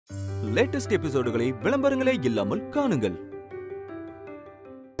Latest எபிசோடுகளை விளம்பரங்களே இல்லாமல் காணுங்கள்.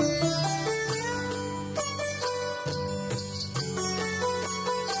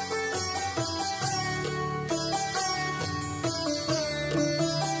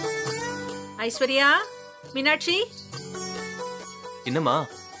 ஐஸ்வர்யா, மீனாட்சி. என்னம்மா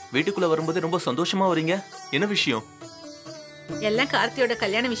வீட்டுக்குள்ள வரும்போது ரொம்ப சந்தோஷமா வரீங்க? என்ன விஷயம்? எல்லாம் கார்த்தியோட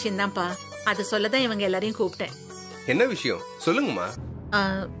கல்யாண விஷயம் தான்ப்பா. அது சொல்லதான் இவங்க எல்லாரையும் கூப்பிட்டேன். என்ன விஷயம் சொல்லுங்கம்மா.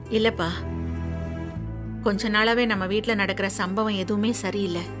 இல்லப்பா, கொஞ்ச நாளாவே நம்ம வீட்டுல நடக்கிற சம்பவம் எதுவுமே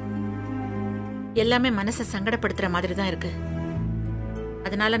சரியில்லை. எல்லாமே மனசை சங்கடப்படுத்துற மாதிரி தான் இருக்கு.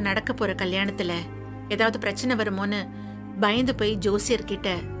 அதனால நடக்க போற கல்யாணத்துல ஏதாவது பிரச்சனை வருமோன்னு பயந்து போய் ஜோசியர்கிட்ட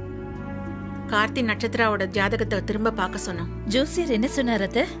கார்த்தி நட்சத்திராவோட ஜாதகத்தை திரும்ப பார்க்க சொன்னோம். ஜோசியர் என்ன சொன்னார்?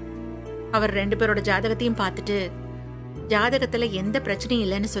 அவர் 2 பேரோட ஜாதகத்தையும் பார்த்துட்டு ஜாதகத்துல எந்த பிரச்சனையும்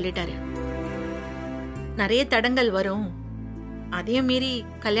இல்லைன்னு சொல்லிட்டாரு. நிறைய தடங்கள் வரும், அதையும் மீறி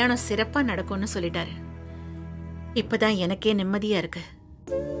கல்யாணம் சிறப்பா நடக்கும்னு சொல்லிட்டாரு. இப்பதான் எனக்கே நிம்மதியா இருக்கு.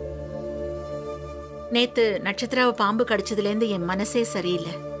 நேத்து நட்சத்திராவை பாம்பு கடிச்சதுல இருந்து என் மனசே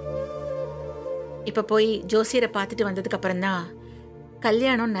சரியில்லை. இப்ப போய் ஜோசியரை பார்த்துட்டு வந்ததுக்கு அப்புறம் தான்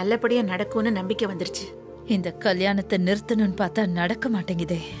கல்யாணம் நல்லபடியா நடக்கும்னு நம்பிக்கை வந்துருச்சு. இந்த கல்யாணத்தை நிறுத்தணும்னு பார்த்தா நடக்க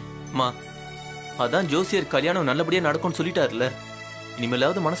மாட்டேங்குதே. அதான் ஜோசியர் கல்யாணம் நல்லபடியா நடக்கும்னு சொல்லிட்டாருல.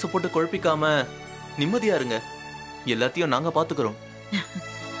 இனிமேலாவது மனசு போட்டு குழப்பிக்காம நிம்மதியா இருங்க. எல்லாத்தையும் நாங்க பாத்துக்கிறோம்.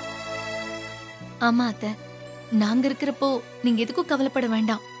 ஆமா அத்தை, நாங்க இருக்கிறப்போ நீங்க எதுக்கும் கவலைப்பட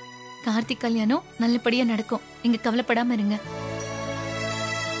வேண்டாம். கார்த்திக் கல்யாணம் நல்லபடியா நடக்கும். நீங்க கவலைப்படாம இருங்க.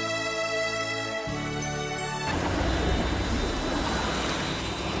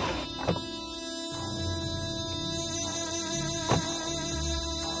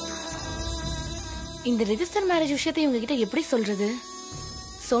 இந்த ரெஜிஸ்டர் மேரேஜ் விஷயத்தை இவங்க கிட்ட எப்படி சொல்றது?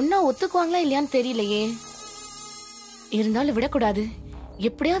 சொன்னா ஒத்துக்குவாங்களா இல்லையான்னு தெரியலையே. இருந்தாலும் விடக்கூடாது,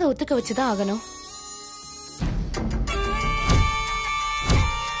 எப்படியாவது ஒத்துக்க வச்சுதான் ஆகணும்.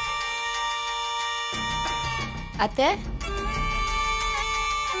 அத்தை,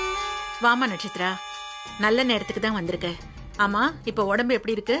 வாமா நட்சத்திரா, நல்ல நேரத்துக்கு தான் வந்திருக்க. ஆமா, இப்ப உடம்பு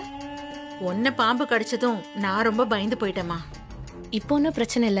எப்படி இருக்கு? உன்னை பாம்பு கடிச்சதும் நான் ரொம்ப பயந்து போயிட்டேமா. இப்போ ஒன்னும்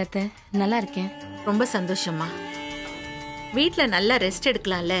பிரச்சனை இல்ல அத்தை, நல்லா இருக்கேன். ரொம்ப சந்தோஷமா. வீட்ல நல்லா ரெஸ்ட்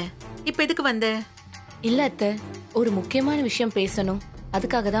எடுக்கலாம்ல. இப்ப எதுக்கு வந்த? இல்ல அத்தை, ஒரு முக்கியமான விஷயம் பேசணும்,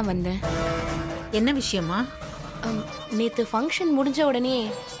 அதுக்காக தான் வந்தேன். என்ன விஷயமா? நேத்து ஃபங்க்ஷன் முடிஞ்ச உடனே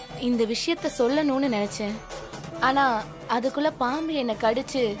இந்த விஷயத்த சொல்லணும்னு நினைச்சேன். ஆனா அதுக்குள்ள பாம்பு என்னை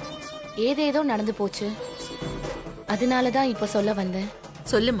கடிச்சு ஏதேதோ நடந்து போச்சு. அதனாலதான் இப்ப சொல்ல வந்தேன்.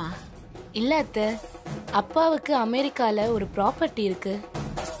 சொல்லுமா. இல்ல அத்தை, அப்பாவுக்கு அமெரிக்கால ஒரு ப்ராப்பர்ட்டி இருக்கு.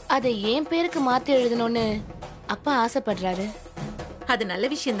 அதை என் பேருக்கு மாத்தி எழுதணும்னு அப்பா ஆசைப்படுறாரு. அது நல்ல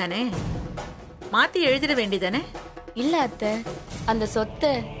விஷயம் தானே, மாத்தி எழுதிட வேண்டியதானே? இல்ல அத்தை, அந்த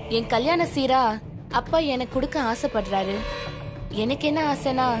சொத்தை என் கல்யாண சீரா அப்பா எனக்கு கொடுக்க ஆசைப்படுறாரு. எனக்கு என்ன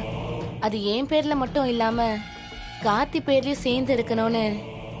ஆசைனா, அது என் பேர்ல மட்டும் இல்லாம கார்த்தி பேர்லயும் சேர்ந்து இருக்கணும்னு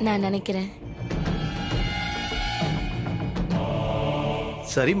நான் நினைக்கிறேன்.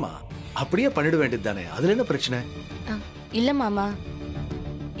 சரிம்மா, அப்படியே பண்ணிட வேண்டியது தானே, அதுல என்ன பிரச்சனை? இல்ல மாமா,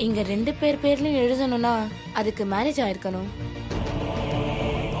 இங்க 2 பேர் பேர்லயும் எழுதணும்னா அதுக்கு மேரேஜ் ஆயிருக்கணும்.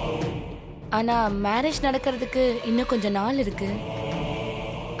 ஆனா மேரேஜ் நடக்கிறதுக்கு இன்னும் கொஞ்சம் நாள் இருக்கு.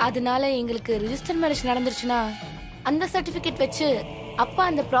 அதனால எங்களுக்கு ரெஜிஸ்டர் மேரேஜ் நடந்துருச்சுன்னா அந்த சர்டிபிகேட் வச்சு அப்பா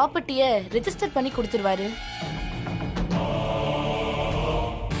அந்த ப்ராப்பர்ட்டிய ரெஜிஸ்டர் பண்ணி கொடுத்துருவாரு.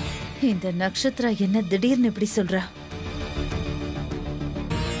 இந்த நட்சத்திரா என்ன திடீர்னு இப்படி சொல்றா?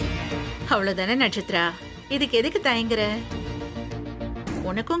 அவ்வளவுதானே நட்சத்திரா, இதுக்கு எதுக்கு தயங்குற?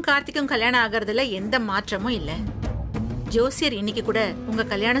 உனக்கும் கார்த்திக்கும் கல்யாணம் ஆகிறதுல எந்த மாற்றமும் இல்ல. ஜோசியர் இன்னைக்கு கூட உங்க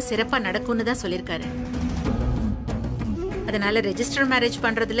கல்யாணம் சிறப்பா நடக்கும்னு தான் சொல்லிருக்காரு. அதனால ரெஜிஸ்டர் மேரேஜ்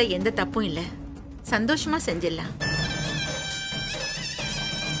பண்றதுல எந்த தப்பும் இல்ல. சந்தோஷமா செஞ்சிடலாம்.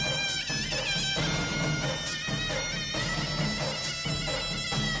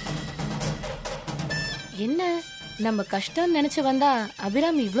 என்ன நம்ம கஷ்டம் நினைச்சு வந்தா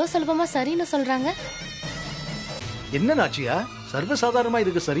அபிராமி இவ்ளோ சுலபமா சரின்னு சொல்றாங்க? என்ன நாச்சியா சர்வசாதாரணமா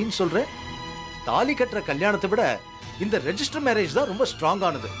இதுக்கு சரின்னு சொல்ற? தாலி கட்டுற கல்யாணத்தை விட இந்த ரெஜிஸ்டர் மேரேஜ் தான் ரொம்ப ஸ்ட்ராங்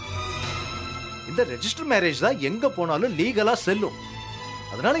ஆனது. இந்த ரெஜிஸ்டர் மேரேஜ் தான் எங்க போனாலும் லீகலா செல்லும்.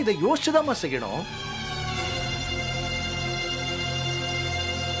 அதனால இதை யோசிச்சுதாமா செய்யணும்.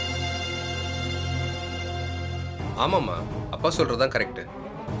 ஆமாம்மா, அப்பா சொல்றதுதான் கரெக்ட்.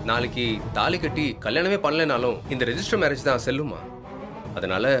 நாளைக்கு தாலி கட்டி கல்யாணமே பண்ணலைனாலும் இந்த ரெஜிஸ்டர் மேரேஜ் தான் செல்லுமா.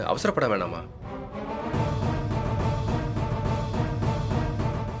 அதனால அவசரப்பட வேணாமா.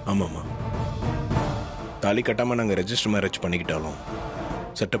 ஆமாம்மா, தாலி கட்டாமல் நாங்கள் ரெஜிஸ்டர் மேரேஜ் பண்ணிக்கிட்டாலும்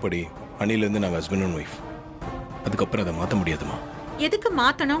சட்டப்படி அணிலேருந்து நாங்கள் ஹஸ்பண்ட் அண்ட் ஒய்ஃப். அதுக்கப்புறம் அதை மாற்ற முடியாதுமா. எதுக்கு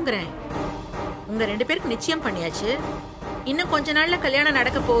மாத்தணுங்கிறேன்? உங்க 2 பேருக்கு நிச்சயம் பண்ணியாச்சு. இன்னும் கொஞ்ச நாள்ல கல்யாணம்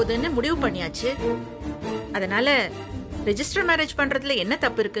நடக்க போகுதுன்னு முடிவு பண்ணியாச்சு. அதனால ரெஜிஸ்டர் மேரேஜ் பண்றதுல என்ன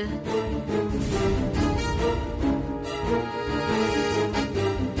தப்பு இருக்கு?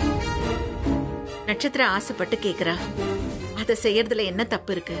 நட்சத்திர ஆசைப்பட்டு கேக்குறா, அதை செய்யறதுல என்ன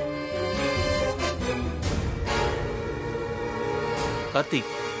தப்பு இருக்கு?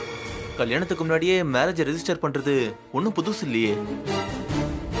 கார்த்திக், கல்யாணத்துக்கு முன்னாடியே மேரேஜ் ரெஜிஸ்டர் பண்றது ஒன்றும் புதுசு இல்லையே.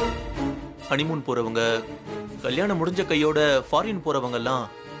 ஹனிமூன் போறவங்க, கல்யாணம் முடிஞ்ச கையோட ஃபாரின் போறவங்க எல்லாம்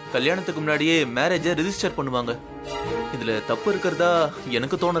கல்யாணத்துக்கு முன்னாடியே மேரேஜை ரெஜிஸ்டர் பண்ணுவாங்க. இதுல தப்பு இருக்கிறதா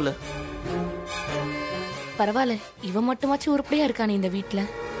எனக்கு தோணல. பரவாயில்ல, இவன் மட்டுமாச்சும் உருப்படியா இருக்கானே இந்த வீட்ல.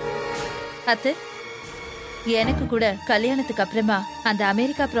 அத்து, எனக்கு கூட கல்யாணத்துக்கு அப்புறமா அந்த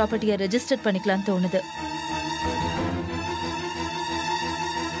அமெரிக்கா ப்ராப்பர்ட்டியை ரெஜிஸ்டர் பண்ணிக்கலாம்னு தோணுது.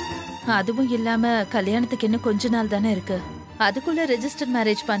 அதுவும் இல்லாம கல்யாணத்துக்கு இன்னும் கொஞ்ச நாள் தானே இருக்கு. அதுக்குள்ள ரெஜிஸ்டர்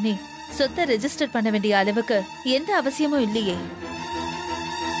மேரேஜ் பண்ணி சொத்தை ரெஜிஸ்டர் பண்ண வேண்டிய அளவுக்கு எந்த அவசியமும் இல்லையே.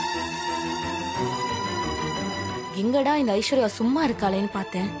 எங்கடா இந்த ஐஸ்வர்யா சும்மா இருக்காளேன்னு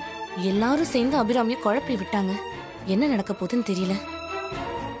பார்த்தேன். எல்லாரும் சேர்ந்து அபிராமியை குழப்பி விட்டாங்க. என்ன நடக்க போகுதுன்னு தெரியல.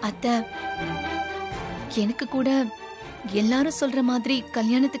 அத்தை, எனக்கு கூட எல்லாரும் சொல்ற மாதிரி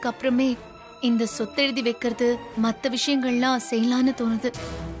கல்யாணத்துக்கு அப்புறமே இந்த சொத்து எழுதி வைக்கிறது மத்த விஷயங்கள்லாம் செய்யலான்னு தோணுது.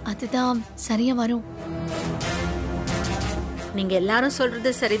 அதுதான் சரியா வரும். நீங்க எல்லாரும்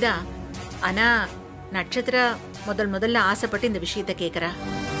சொல்றது சரிதான். ஆனா நட்சத்திரா முதல்ல ஆசைப்பட்டு இந்த விஷயத்த கேக்குறா.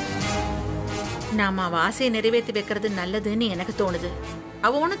 நாம அவ ஆசையை நிறைவேற்றி வைக்கிறது நல்லதுன்னு எனக்கு தோணுது.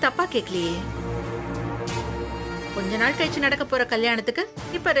 அவ ஒன்னும் தப்பா கேட்கலையே. கொஞ்ச நாள் கழிச்சு நடக்க போற கல்யாணத்துக்கு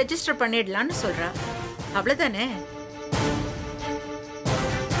இப்ப ரெஜிஸ்டர் பண்ணிடலாம்னு சொல்றா. அவ்வளவுதானே?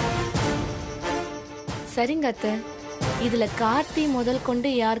 சரிங்க அத்தை, இதுல கார்த்தி முதல் கொண்டு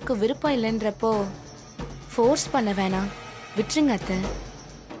யாருக்கும் விருப்பம் இல்லைன்றப்போ ஃபோர்ஸ் பண்ண வேணாம், விட்டுருங்க அத்தை.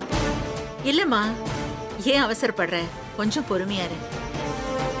 இல்லம்மா, ஏன் அவசரப்படுற? கொஞ்சம் பொறுமையா இரு.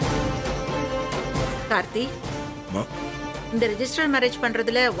 கார்த்தி, இந்த ரெஜிஸ்டர் மேரேஜ்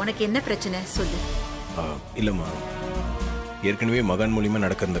பண்றதுல உனக்கு என்ன பிரச்சனை சொல்லு. இல்லம்மா, ஏற்கனவே மகான் மூலியமா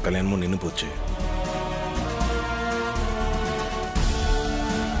நடக்கிற இந்த கல்யாணமும் நின்று போச்சு.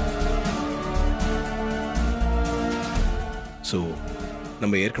 ஸோ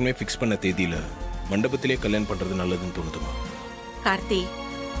நம்ம ஏற்கனவே ஃபிக்ஸ் பண்ண தேதியில மண்டபத்திலே கல்யாணம் பண்றது நல்லதுன்னு தோணுதுமா. கார்த்தி,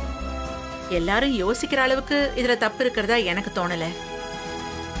 எல்லாரும் யோசிக்கிற அளவுக்கு இதுல தப்பு இருக்கிறதா எனக்கு தோணல.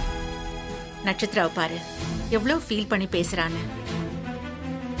 நட்சத்திராவை பாரு, எவ்வளவு ஃபீல் பண்ணி பேசுறான்னு.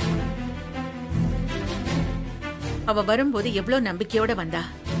 அவ வரும்போது எவ்வளவு நம்பிக்கையோட வந்தா.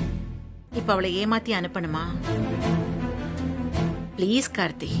 இப்ப அவளை ஏமாத்தி அனுப்பணுமா? ப்ளீஸ்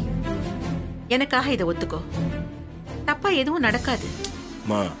கார்த்தி, எனக்காக இதை ஒத்துக்கோ. தப்பா எதுவும் நடக்காது.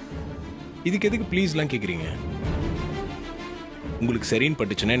 மா, இதுக்கு எதுக்கு ப்ளீஸ்லாம் கேட்குறீங்க? உங்களுக்கு சரின்னு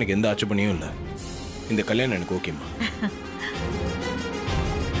பட்டுச்சுன்னா எனக்கு எந்த ஆட்சேபனையும் இல்லை. இந்த கல்யாணம் எனக்கு ஓகேம்மா.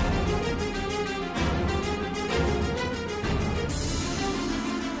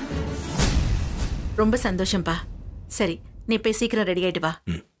 ரொம்ப சந்தோஷம்பா. சரி, நீ போய் சீக்கிரம் ரெடி ஆயிட்டு வா.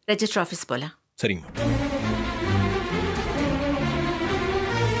 ரெஜிஸ்டர் ஆஃபீஸ் போலாம். சரிங்கம்மா.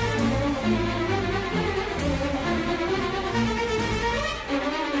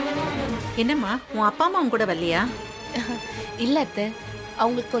 என்னம்மா, உன் அப்பா அம்மா உன் கூட வரலையா? இல்ல அத்தை,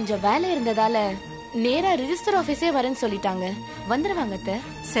 அவங்களுக்கு கொஞ்சம் வேலை இருந்ததால நேரா ரெஜிஸ்டர் ஆபீஸே வரேன்னு சொல்லிட்டாங்க. வந்துருவாங்க அத்தை.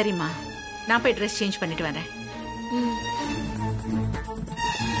 சரிம்மா, நான் போய் ட்ரெஸ் சேஞ்ச் பண்ணிட்டு வரேன்.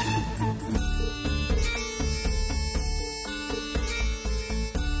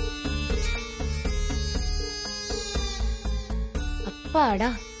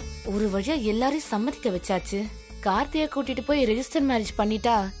 அப்பாடா, ஒரு வழியா எல்லாரையும் சம்மதிக்க வச்சாச்சு. கார்த்தியை கூட்டிட்டு போய் ரெஜிஸ்டர் மேரேஜ்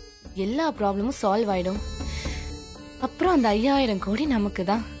பண்ணிட்டா எல்லா ப்ராப்ளமும் சால்வ் ஆயிடும். அப்புறம் அந்த 5000 கோடி நமக்கு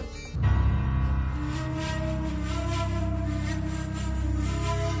தான்.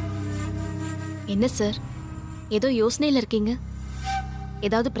 என்ன சார், ஏதோ யோசனையில இருக்கீங்க?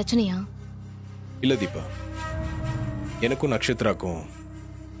 ஏதாவது பிரச்சனையா? இல்லை தீபா, எனக்கும் நக்ஷத்ராக்கும்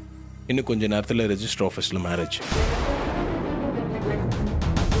இன்னும் கொஞ்ச நேரத்தில் ரெஜிஸ்டர் ஆஃபீஸில் மேரேஜ்.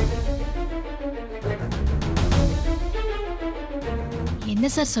 என்ன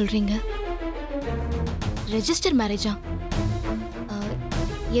சார் சொல்றீங்க? ரெஜிஸ்டர் மேரேஜா?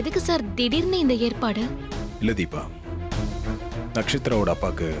 எதுக்கு சார் திடீர்னு இந்த ஏற்பாடு? இல்லை தீபா, நக்ஷத்ராவோட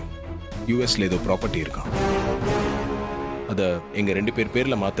அப்பாவுக்கு யூஎஸ்ல ஏதோ ப்ராப்பர்ட்டி இருக்கான். அதை எங்கள் 2 பேர்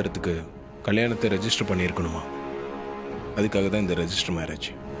பேரில் மாற்றுறதுக்கு கல்யாணத்தை ரெஜிஸ்டர் பண்ணியிருக்கணுமா. அதுக்காக தான் இந்த ரெஜிஸ்டர் மேரேஜ்.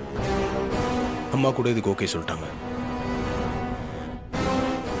 அம்மா கூட இதுக்கு ஓகே சொல்லிட்டாங்க.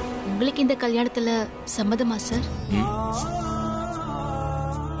 உங்களுக்கு இந்த கல்யாணத்துல சம்மதமா சார்?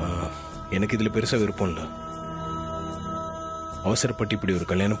 எனக்கு இதில் பெருசாக விருப்பம் இல்லை. அவசரப்பட்டு இப்படி ஒரு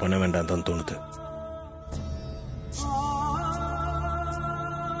கல்யாணம் பண்ண வேண்டாம் தான் தோணுது.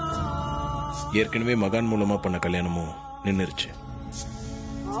 ஏற்கனவே மகான் மூலமா பண்ண கல்யாணமும் நின்னுருச்சு.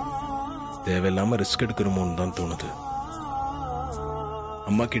 தேவையில்லாம ரிஸ்க் எடுக்கிறோமோன்னு தான் தோணுது.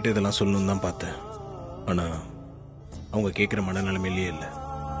 அம்மா கிட்ட இதெல்லாம் சொல்லணும்னு தான் பார்த்தேன். ஆனா அவங்க கேட்குற மனநிலைமையிலேயே இல்லை.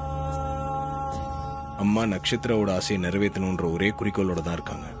 அம்மா நட்சத்திராவோட ஆசையை நிறைவேற்றணுன்ற ஒரே குறிக்கோளோட தான்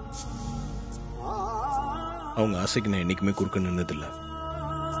இருக்காங்க. அவங்க ஆசைக்கு நான் என்னைக்குமே குறுக்க நின்னதில்லை.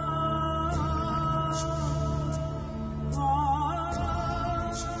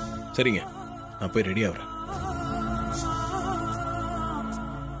 சரிங்க, நான் போய் ரெடி ஆகிறேன்.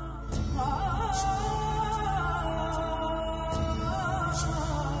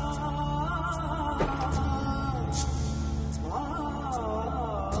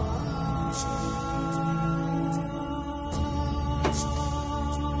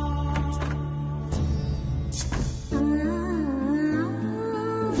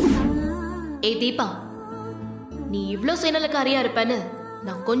 ஏய் தீபா, நீ இவ்ளோ சுயநலக்காரியா இருப்பேன்னு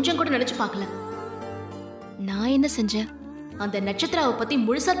நான் கொஞ்சம் கூட நினைச்சு பார்க்கல. நான் என்ன செஞ்சேன்? அந்த நட்சத்திராவை பத்தி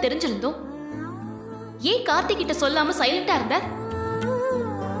முழுசா தெரிஞ்சிருந்தோம் ஏன் கார்த்திக் கிட்ட சொல்லாம சைலண்டா இருந்த?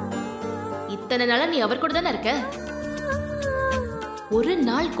 இத்தனை நாளா நீ அவர் கூட தானே இருக்க. ஒரு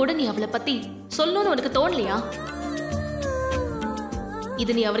நாள் கூட நீ அவளை பத்தி சொல்லணும்னு உனக்கு தோணலையா?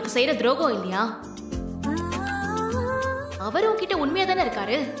 இது நீ அவருக்கு செய்யற துரோகம் இல்லையா? அவர் உன்கிட்ட உண்மையா தானே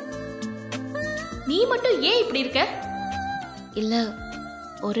இருக்காரு. நீ மட்டும் ஏன் இப்படி இருக்க? இல்ல,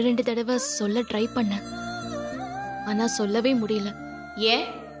 ஒரு 2 தடவை சொல்ல ட்ரை பண்ண, ஆனா சொல்லவே முடியல. ஏன்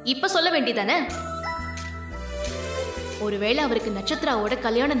இப்ப சொல்ல வேண்டியதானே? ஒருவேளை அவருக்கு நட்சத்திராவோட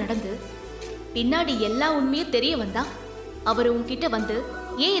கல்யாணம் நடந்து பின்னாடி எல்லா உண்மையும் தெரிய வந்தா அவர் உன்கிட்ட வந்து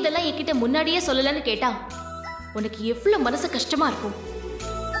ஏன் இதெல்லாம் என்கிட்ட முன்னாடியே சொல்லலன்னு கேட்டா உனக்கு எவ்வளவு மனசு கஷ்டமா இருக்கும்.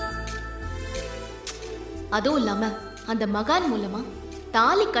 அதுவும் இல்லாம அந்த மகான் மூலமா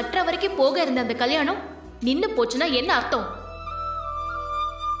தாலி கட்டுற வரைக்கும் போக இருந்த அந்த கல்யாணம் நின்னு போச்சுன்னா என்ன அர்த்தம்?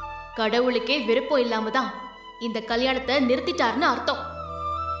 கடவுளுக்கே விருப்பம் இல்லாம தான் இந்த கல்யாணத்தை நிறுத்திட்டாருன்னு அர்த்தம்.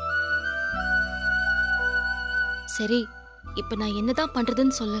 சரி, இப்ப நான் என்னதான்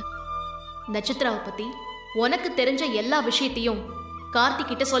பண்றதுன்னு சொல்லு. நட்சத்திராவை பத்தி உனக்கு தெரிஞ்ச எல்லா விஷயத்தையும்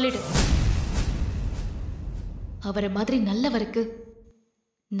கார்த்திக் கிட்ட சொல்லிடு. அவரை மாதிரி நல்லவருக்கு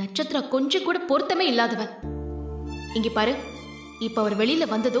நட்சத்திரா கொஞ்சம் கூட பொருத்தமே இல்லாதவன். இங்க பாரு, இப்ப அவர் வெளியில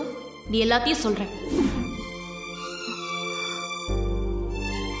வந்ததும் நீ எல்லாத்தையும் சொல்ற.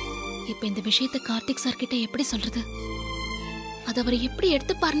 இப்ப இந்த விஷயத்தை கார்த்திக் சார் கிட்ட எப்படி சொல்றது? அது அவர் எப்படி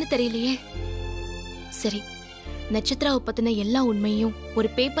எடுத்துப்பாருன்னு தெரியலையே. சரி, நட்சத்திராவை பத்தின எல்லா உண்மையும் ஒரு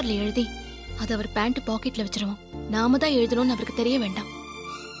பேப்பர்ல எழுதி அதை அவர் பேண்ட் பாக்கெட்ல வச்சிருவோம். நாம தான் எழுதணும்னு அவருக்கு தெரிய வேண்டாம்.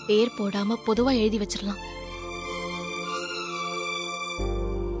 பேர் போடாம பொதுவா எழுதி வச்சிடலாம்.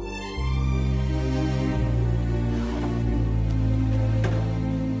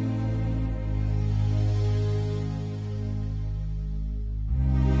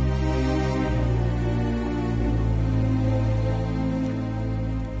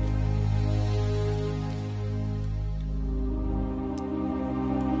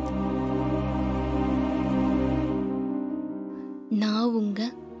 நான் உங்க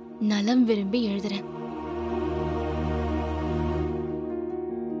நலம் விரும்பி எழுதுறேன்.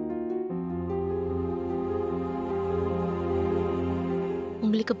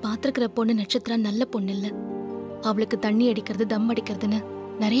 உங்களுக்கு பாத்திருக்கிற பொண்ணு நட்சத்திரா நல்ல பொண்ணு இல்ல. அவளுக்கு தண்ணி அடிக்கிறது, தம் அடிக்கிறதுன்னு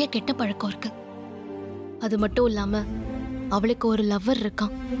நிறைய கெட்ட பழக்கம் இருக்கு. அது மட்டும் இல்லாம அவளுக்கு ஒரு லவ்வர்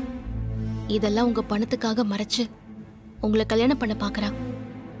இருக்கான். இதெல்லாம் உங்க பணத்துக்காக மறைச்சு உங்களை கல்யாணம் பண்ண பாக்குறா.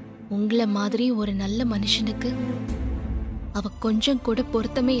 உங்களை மாதிரி ஒரு நல்ல மனுஷனுக்கு அவ கொஞ்சம் கூட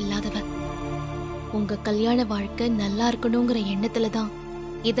பொருத்தமே இல்லாதவ. உங்க கல்யாண வாழ்க்கை நல்லா இருக்கணுங்கிற எண்ணத்துல தான்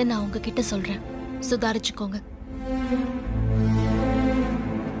இதை நான் உங்ககிட்ட சொல்றேன். சுதாரிச்சுக்கோங்க.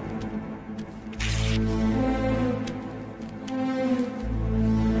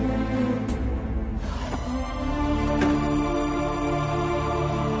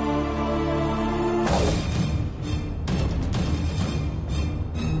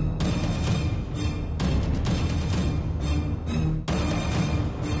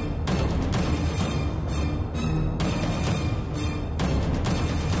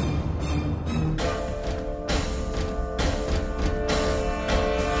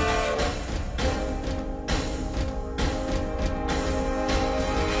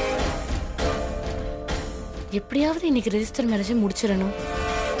 எப்படியாவது இன்னைக்கு ரெஜிஸ்டர் மேரேஜை முடிச்சிடணும்.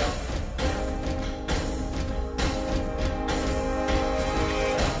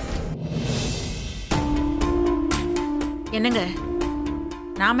 என்னங்க,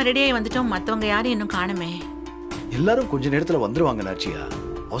 நாம ரெடியாகி வந்துட்டோம், மற்றவங்க யாரும் இன்னும் காணுமே. எல்லாரும் கொஞ்ச நேரத்துல வந்துருவாங்க நாச்சியா,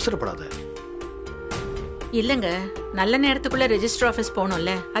 அவசரப்படாத. இல்லங்க, நல்ல நேரத்துக்குள்ள ரெஜிஸ்டர் ஆபீஸ்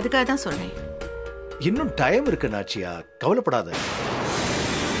போகணும்ல, அதுக்காக தான் சொல்றேன். இன்னும் டைம் இருக்கு நாச்சியா, கவலைப்படாத.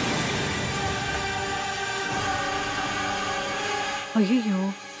 ஐயோ,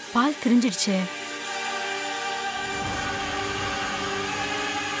 பால் திரிஞ்சிடுச்சே.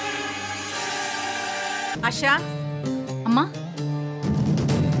 ஆஷா, அம்மா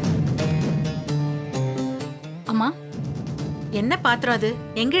அம்மா, என்ன பாத்திரம் அது?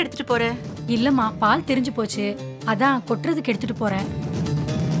 எங்க எடுத்துட்டு போற? இல்லம்மா, பால் திரிஞ்சு போச்சு, அதான் கொட்டுறதுக்கு எடுத்துட்டு போறேன்.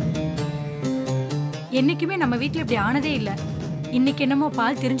 என்னைக்குமே நம்ம வீட்ல இப்படி ஆனதே இல்ல. இன்னைக்கு என்னமோ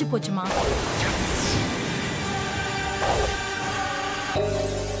பால் திரிஞ்சு போச்சுமா.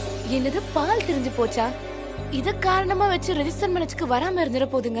 என்னது, பால் திரிஞ்சு போச்சா? இத காரணமா வச்சு ரெஜிஸ்டர் மேரேஜ்க்கு வராம இருந்துற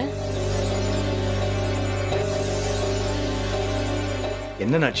போதுங்க.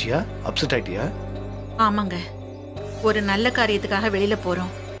 என்ன நாச்சியா, அப்செட் ஆயிட்டியா? ஆமாங்க, ஒரு நல்ல காரியத்துக்காக வெளியில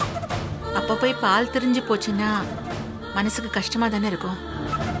போறோம். அப்ப போய் பால் திரிஞ்சு போச்சுன்னா மனசுக்கு கஷ்டமா தானே இருக்கும்.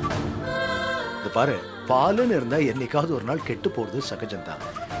 இது பாரு, பாலுன்னு இருந்தா என்னைக்காவது ஒரு நாள் கெட்டு போறது சகஜம்தான்.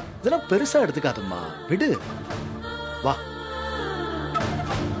 இதெல்லாம் பெருசா எடுத்துக்காதம்மா, விடு. வா.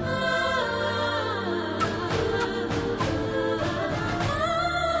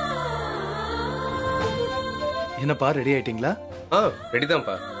 என்னப்பா, ரெடி ஆயிட்டீங்களா? ரெடி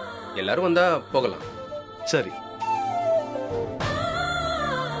தான்ப்பா. எல்லாரும் வந்தா போகலாம். சரி.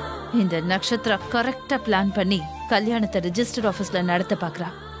 இந்த நட்சத்திரா கரெக்டா பிளான் பண்ணி கல்யாணத்தை ரெஜிஸ்டர் ஆபீஸ்ல நடத்த பாக்குறா.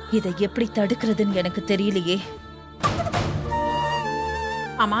 இதை எப்படி தடுக்கிறதுன்னு எனக்கு தெரியலையே.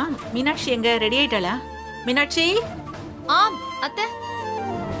 ஆமா, மீனாட்சி எங்க? ரெடி ஆயிட்டாளா? மீனாட்சி? ஆம் அத்தை.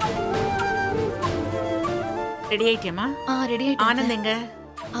 ரெடி ஆயிட்டியம்மா? ரெடி ஆயிட்டேன். ஆனந்த் எங்க?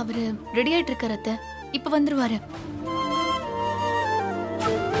 அவரு ரெடி ஆயிட்டு இருக்காரு அத்தை, இப்ப வந்துருவாரு.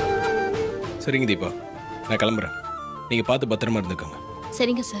 சரிங்க தீபா, நான் கிளம்புறேன். நீங்க பார்த்து பத்திரமா இருந்துக்கோங்க.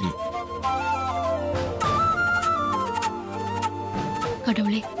 சரிங்க சார்.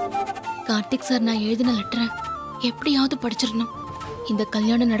 கடவுளே, கார்த்திக் சார் நான் எழுதின லெட்டரை எப்படியாவது படிச்சிடணும். இந்த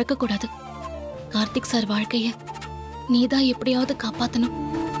கல்யாணம் நடக்கக்கூடாது. கார்த்திக் சார் வாழ்க்கைய நீதான் எப்படியாவது காப்பாத்தணும்.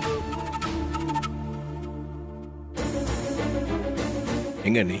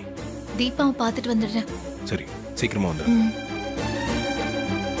 எங்க நீ? தீபாவை பார்த்துட்டு வந்துடுறேன். சரி, சீக்கிரமா வந்துடு.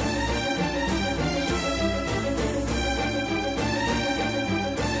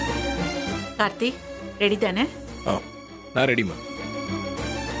 கார்த்திக், ரெடி தானே? நான் ரெடிமா.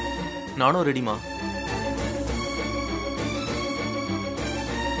 நானும் ரெடிமா.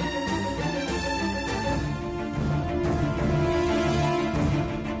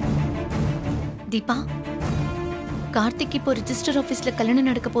 தீபா, கார்த்திக் இப்போ ரெஜிஸ்டர் ஆபீஸ்ல கல்யாணம்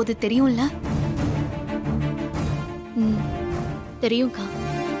நடக்க போகுது தெரியும்ல? தெரியும்க்கா.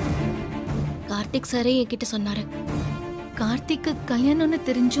 கார்த்திக் சாரே என்கிட்ட சொன்னாரு. கார்த்திக்கு கல்யாணம்னு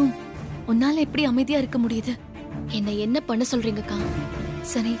தெரிஞ்சும் உன்னால எப்படி அமைதியா இருக்க முடியுது? என்ன பண்ண சொல்றீங்கக்கா?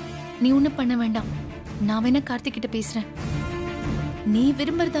 சரி, நீ ஒண்ணும் பண்ண வேண்டாம். நான் வேணா கார்த்திக் கிட்ட பேசுறேன். நீ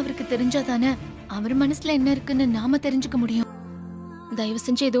விரும்புறது அவருக்கு தெரிஞ்சாதானே அவர் மனசுல என்ன இருக்குன்னு நாம தெரிஞ்சுக்க முடியும். தயவு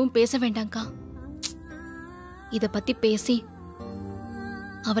செஞ்சு எதுவும் பேச வேண்டாம்க்கா. இத பத்தி பேசி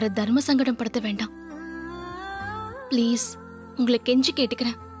அவரை தர்ம சங்கடம் படுத்த வேண்டாம். ப்ளீஸ், உங்களை கெஞ்சி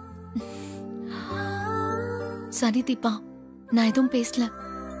கேட்டுக்கிறேன். சரி தீபா, நான் எதுவும் பேசல.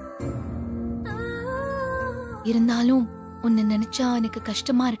 இருந்தாலும் உன்னை நினைச்சா எனக்கு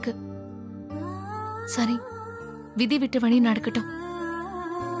கஷ்டமா இருக்கு. சரி, விதி விட்ட வழி நடக்கட்டும்.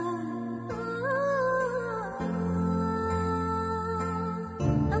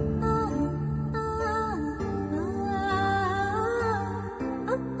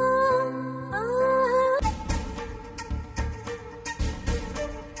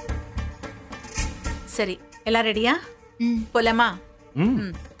 சரி, எல்லாம் ரெடியா? போலாமா?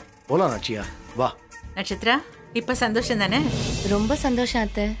 போலாம் நாச்சியா, வா. நட்சத்திரா, இப்ப சந்தோஷம் தானே? ரொம்ப சந்தோஷம்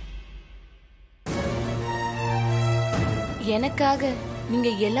அத்தை. எனக்காக நீங்க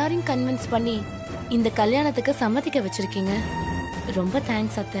எல்லாரையும் கன்வின்ஸ் பண்ணி இந்த கல்யாணத்துக்கு சம்மதிக்க வச்சிருக்கீங்க. ரொம்ப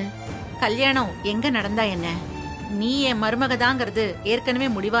தேங்க்ஸ் அத்தை. கல்யாணம் எங்க நடந்தா என்ன, நீ என் மருமகதாங்கிறது ஏற்கனவே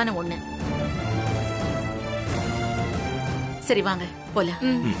முடிவான ஒண்ணு. சரி வாங்க போலாம்.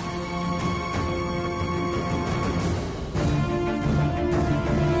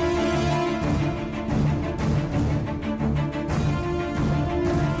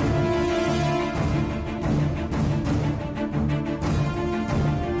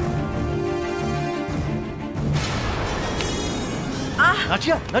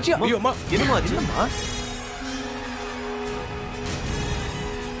 நாச்சியா, நாச்சியா, ஐயோ அம்மா, என்னம்மா ஆச்சு?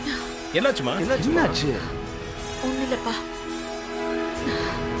 என்னாச்சுமா? என்னாச்சு? ஒண்ணு இல்லப்பா.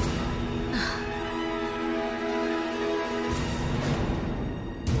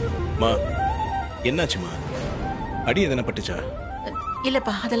 மா, என்னாச்சுமா? அடி எதனா பட்டுச்சா?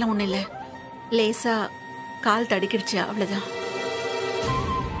 இல்லப்பா, அதெல்லாம் ஒண்ணும் இல்ல. லேசா கால் தடுக்கிடுச்சு, அவ்வளவுதான்.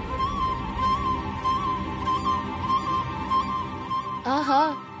 ஆஹா,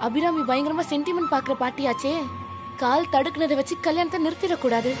 அபிராமி பயங்கரமா சென்டிமெண்ட் பாக்குற பாட்டியாச்சே. கால் தடுக்குனதை வச்சு கல்யாணத்தை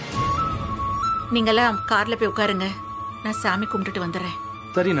நிறுத்திடக்கூடாது. நீங்கெல்லாம் கார்ல போய் உட்காருங்க, நான் சாமி கும்பிட்டுட்டு வந்துடுறேன்.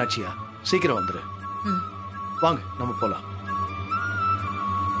 சரி நாச்சியா, சீக்கிரம் வந்துரு. ம். வாங்க நம்ம போலாம்.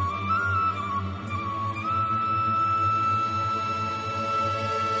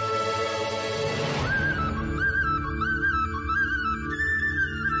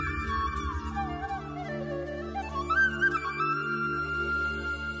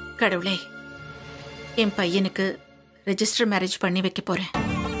 கடவுளே, என் பையனுக்கு ரெஜிஸ்டர் மேரேஜ் பண்ணி வைக்க போறேன்.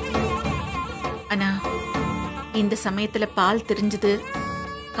 ஆனா இந்த சமயத்துல பால் தெரிஞ்சது,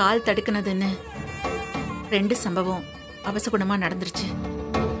 கால் தடுக்குனதுன்னு 2 சம்பவம் அவசகுணமா நடந்துருச்சு.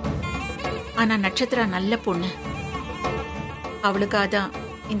 ஆனா நட்சத்திரா நல்ல பொண்ணு. அவளுக்காதான்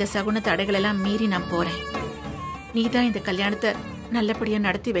இந்த சகுன தடைகள் எல்லாம் மீறி நான் போறேன். நீதான் இந்த கல்யாணத்தை நல்லபடியா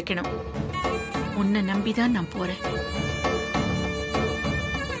நடத்தி வைக்கணும். உன்னை நம்பிதான் நான் போறேன்.